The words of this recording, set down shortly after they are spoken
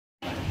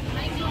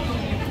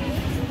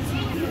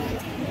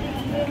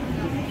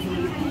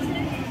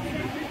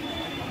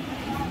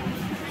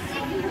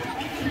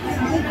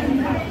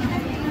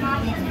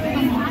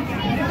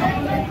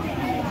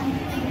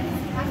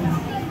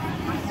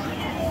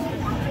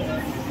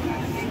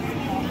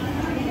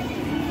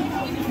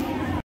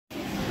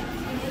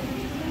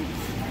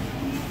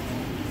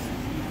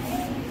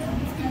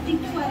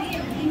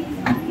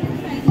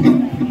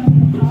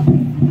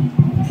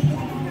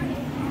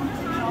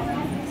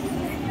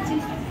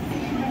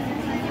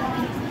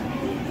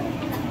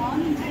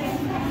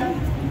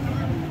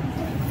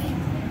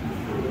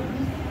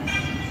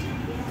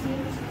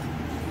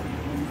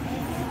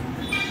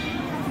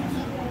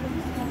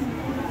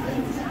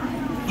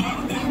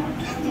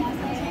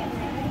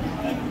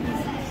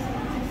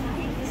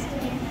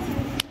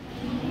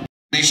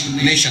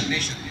nation.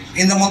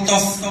 In the month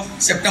of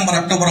September,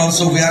 October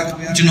also, we are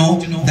to know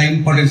the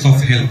importance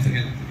of health.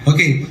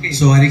 Okay,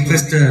 so I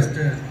request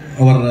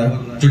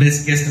our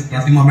today's guest,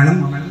 Pratima Madam,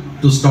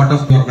 to start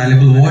off your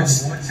valuable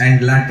words,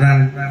 and later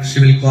on she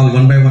will call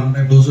one by one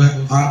those who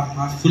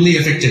are fully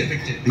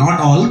affected. Not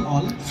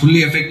all,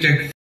 fully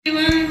affected.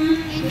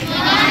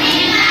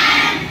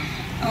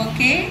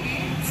 Okay,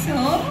 so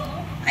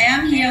I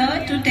am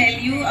here to tell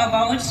you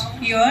about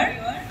your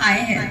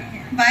eye health.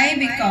 Why?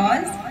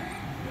 Because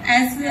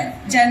as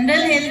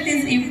general health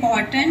is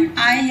important,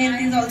 eye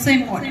health is also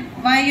important.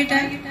 Why you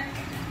tell?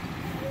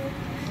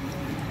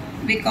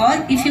 Because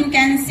if you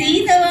can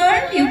see the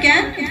world, you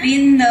can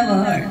win the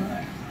world,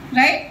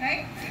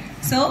 right?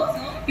 So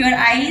your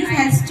eyes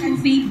has to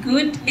be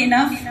good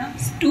enough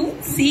to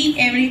see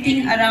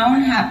everything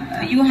around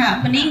you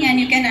happening, and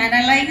you can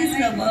analyze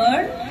the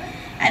world,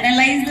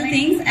 analyze the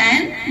things,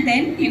 and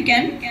then you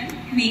can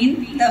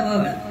win the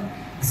world.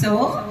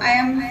 So I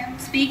am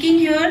speaking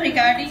here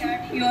regarding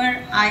your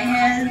eye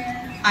health,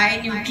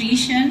 eye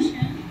nutrition,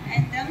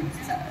 and then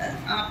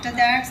after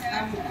that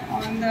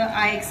on the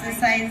eye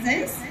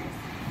exercises.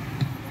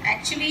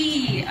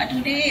 Actually,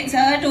 today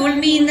sir told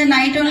me in the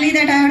night only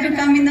that I have to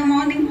come in the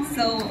morning,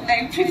 so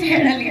I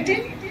prepared a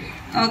little.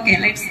 Okay,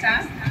 let's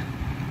start.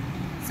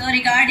 So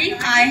regarding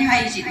eye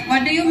hygiene,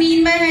 what do you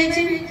mean by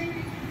hygiene?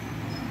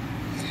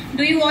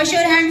 Do you wash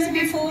your hands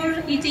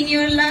before eating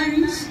your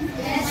lunch?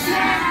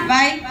 Yes.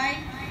 Why?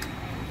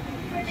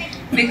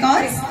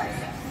 Because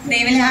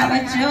they will have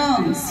a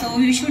germ, so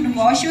you should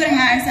wash your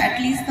hands at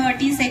least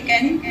 30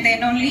 seconds,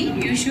 then only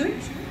you should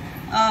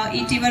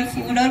eat your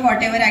food or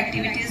whatever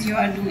activities you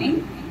are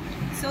doing.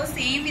 So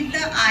same with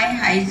the eye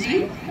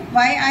hygiene.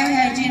 Why eye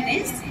hygiene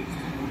is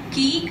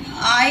key?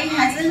 Eye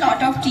has a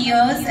lot of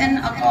tears, and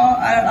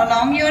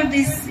along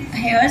this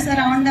hairs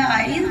around the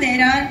eyes,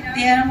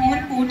 there are more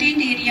potent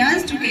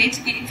areas to get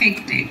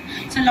infected.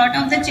 So a lot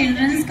of the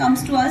children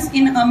comes to us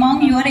in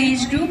among your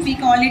age group. We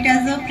call it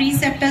as a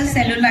preseptal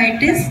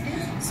cellulitis.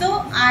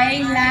 So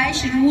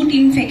eyelash root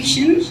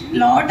infection.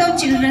 Lot of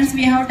children,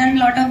 we have done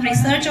lot of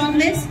research on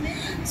this.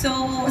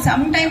 So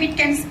sometimes it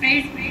can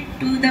spread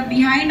to the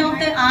behind of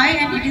the eye,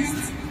 and it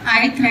is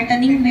eye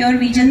threatening, your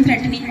vision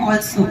threatening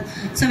also.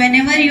 So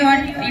whenever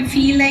you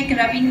feel like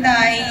rubbing the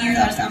eyes,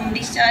 or some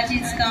discharge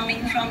is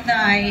coming from the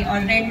eye,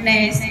 or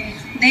redness,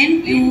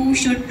 then you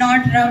should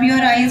not rub your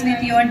eyes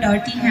with your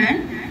dirty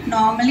hand.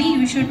 Normally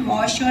you should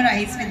wash your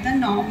eyes with the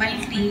normal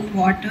clean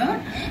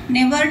water.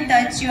 Never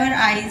touch your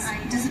eyes.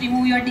 Just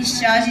remove your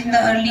discharge in the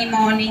early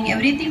morning.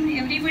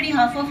 Everybody,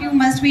 half of you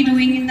must be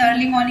doing in the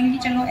early morning.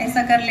 Chalo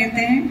aisa kar lete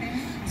hain.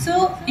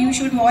 So you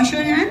should wash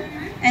your hand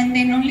and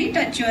then only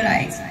touch your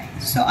eyes.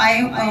 So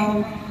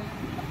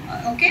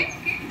okay.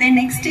 Then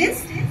next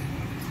is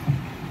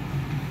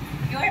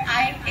your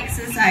eye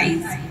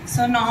exercise.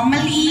 So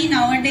normally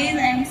nowadays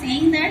I am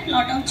seeing that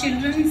lot of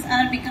children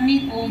are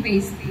becoming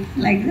obese,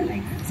 like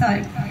that.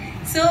 Sorry.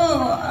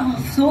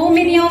 So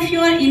many of you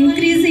are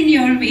increasing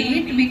your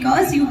weight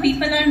because you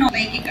people are not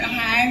like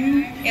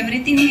hand,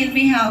 everything will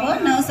be have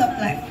a nerve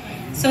supply.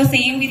 So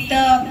same with the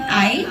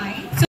eye.